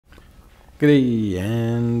G'day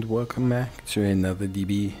and welcome back to another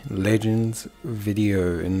DB Legends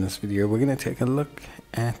video. In this video we're going to take a look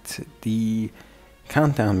at the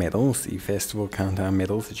countdown medals, the festival countdown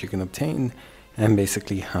medals that you can obtain, and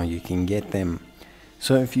basically how you can get them.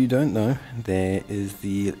 So if you don't know, there is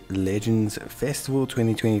the Legends Festival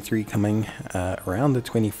 2023 coming around the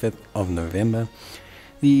 25th of November.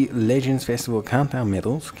 The Legends Festival countdown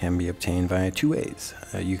medals can be obtained via two ways.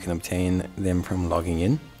 You can obtain them from logging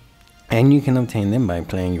in, and you can obtain them by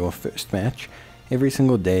playing your first match every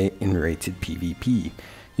single day in rated PvP.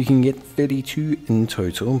 You can get 32 in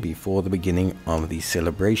total before the beginning of the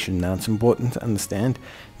celebration. Now it's important to understand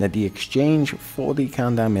that the exchange for the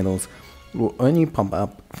countdown medals will only pop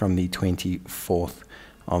up from the 24th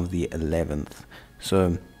of the 11th.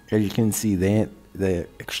 So as you can see there, the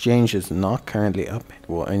exchange is not currently up. It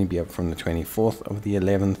will only be up from the 24th of the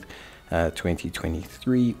 11th,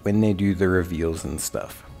 2023, when they do the reveals and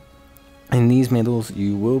stuff. In these medals,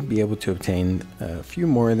 you will be able to obtain a few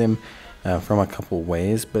more of them from a couple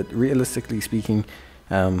ways, but realistically speaking,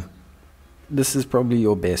 this is probably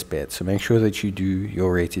your best bet. So make sure that you do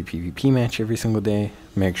your rated PvP match every single day.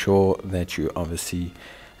 Make sure that you obviously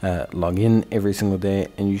log in every single day,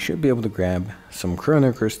 and you should be able to grab some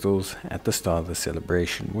chrono crystals at the start of the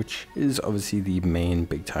celebration, which is obviously the main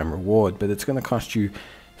big time reward, but it's going to cost you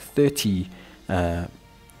 30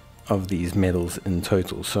 of these medals in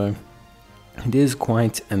total. So it is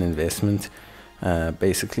quite an investment,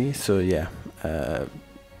 basically. So yeah,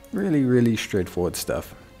 really straightforward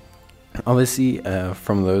stuff. Obviously,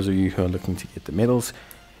 from those of you who are looking to get the medals,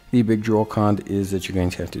 the big draw card is that you're going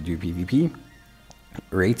to have to do PvP,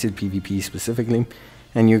 rated PvP specifically,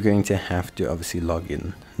 and you're going to have to obviously log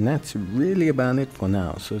in. And that's really about it for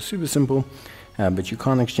now. So super simple, but you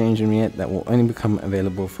can't exchange them yet. That will only become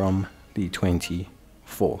available from the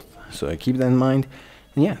 24th. So keep that in mind.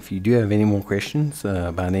 And yeah, if you do have any more questions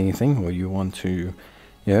about anything, or you want to,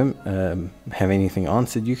 have anything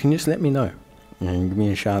answered, you can just let me know and give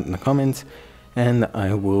me a shout in the comments, and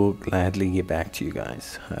I will gladly get back to you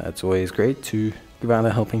guys. It's always great to give out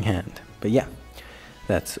a helping hand. But yeah,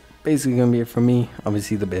 that's basically gonna be it from me.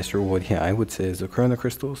 Obviously, the best reward here I would say is the chrono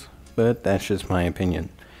crystals, but that's just my opinion.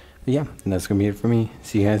 But yeah, that's gonna be it for me.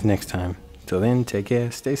 See you guys next time. Till then, take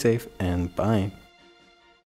care, stay safe, and bye.